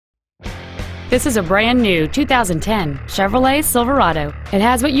This is a brand new 2010 Chevrolet Silverado. It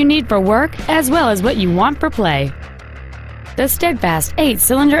has what you need for work as well as what you want for play. The steadfast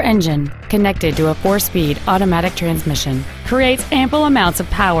 8-cylinder engine, connected to a 4-speed automatic transmission, creates ample amounts of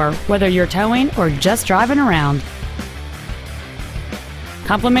power whether you're towing or just driving around.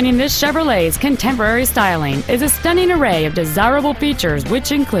 Complementing this Chevrolet's contemporary styling is a stunning array of desirable features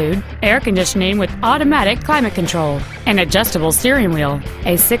which include air conditioning with automatic climate control, an adjustable steering wheel,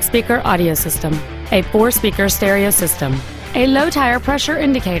 a 6-speaker audio system, a 4-speaker stereo system, a low tire pressure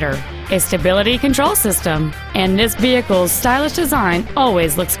indicator, a stability control system, and this vehicle's stylish design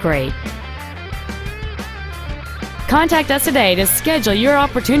always looks great. Contact us today to schedule your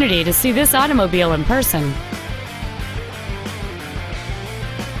opportunity to see this automobile in person.